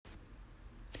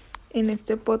En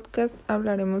este podcast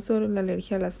hablaremos sobre la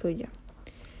alergia a la soya.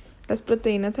 Las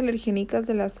proteínas alergénicas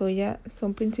de la soya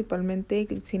son principalmente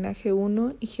glicina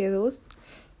G1 y G2,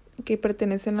 que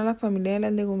pertenecen a la familia de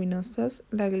las leguminosas,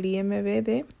 la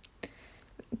GlyMBD,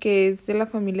 que es de la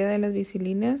familia de las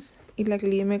bicilinas, y la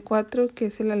GlyM4, que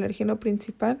es el alérgeno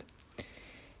principal.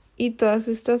 Y todas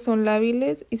estas son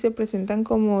lábiles y se presentan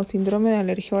como síndrome de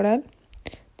alergia oral.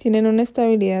 Tienen una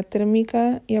estabilidad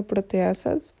térmica y a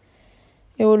proteasas.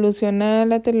 Evoluciona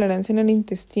la tolerancia en el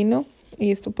intestino y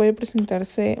esto puede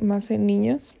presentarse más en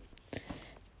niños.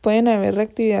 Pueden haber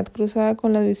reactividad cruzada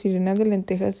con las bicilinas de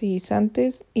lentejas y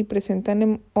guisantes y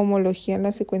presentan homología en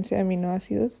la secuencia de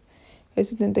aminoácidos el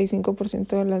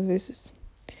 75% de las veces.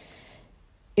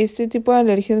 Este tipo de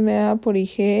alergia es mediada por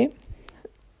IgE.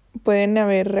 Pueden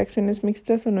haber reacciones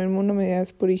mixtas o no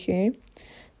inmunomediadas por IgE.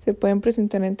 Se pueden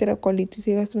presentar enterocolitis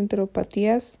y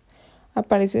gastroenteropatías.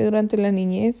 Aparece durante la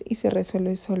niñez y se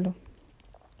resuelve solo.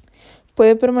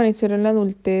 Puede permanecer en la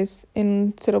adultez en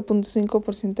un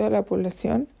 0.5% de la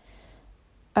población.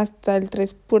 Hasta el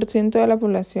 3% de la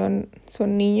población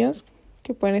son niños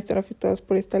que pueden estar afectados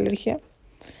por esta alergia.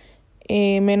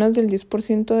 Menos del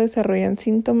 10% desarrollan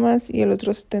síntomas y el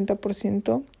otro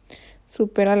 70%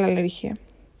 supera la alergia.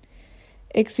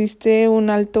 Existe un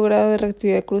alto grado de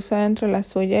reactividad cruzada entre la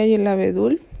soya y el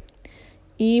abedul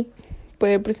y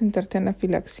puede presentarse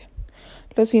anafilaxia.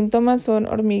 Los síntomas son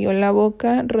hormigueo en la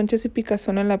boca, ronchas y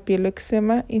picazón en la piel o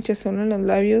eczema, hinchazón en los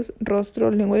labios,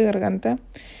 rostro, lengua y garganta,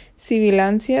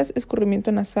 sibilancias,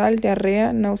 escurrimiento nasal,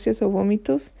 diarrea, náuseas o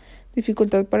vómitos,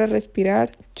 dificultad para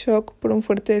respirar, shock por un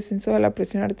fuerte descenso de la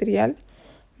presión arterial,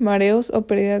 mareos o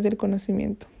pérdidas del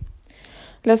conocimiento.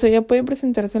 La soya puede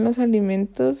presentarse en los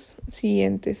alimentos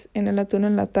siguientes: en el atún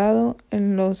enlatado,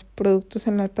 en los productos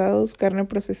enlatados, carne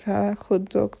procesada, hot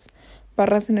dogs,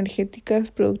 barras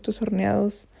energéticas, productos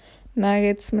horneados,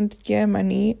 nuggets, mantequilla de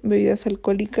maní, bebidas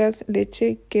alcohólicas,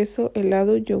 leche, queso,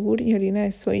 helado, yogur y harina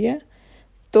de soya,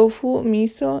 tofu,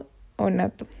 miso o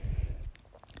natto.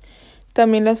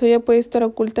 También la soya puede estar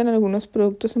oculta en algunos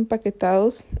productos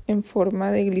empaquetados en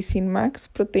forma de glycine max,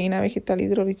 proteína vegetal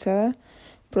hidrolizada,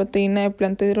 proteína de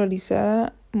planta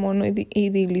hidrolizada, mono y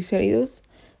diglicéridos,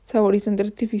 saborizante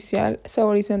artificial,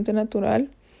 saborizante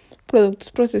natural,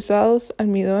 productos procesados,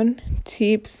 almidón,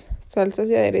 chips, salsas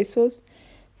y aderezos,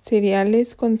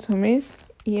 cereales, consomés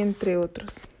y entre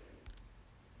otros.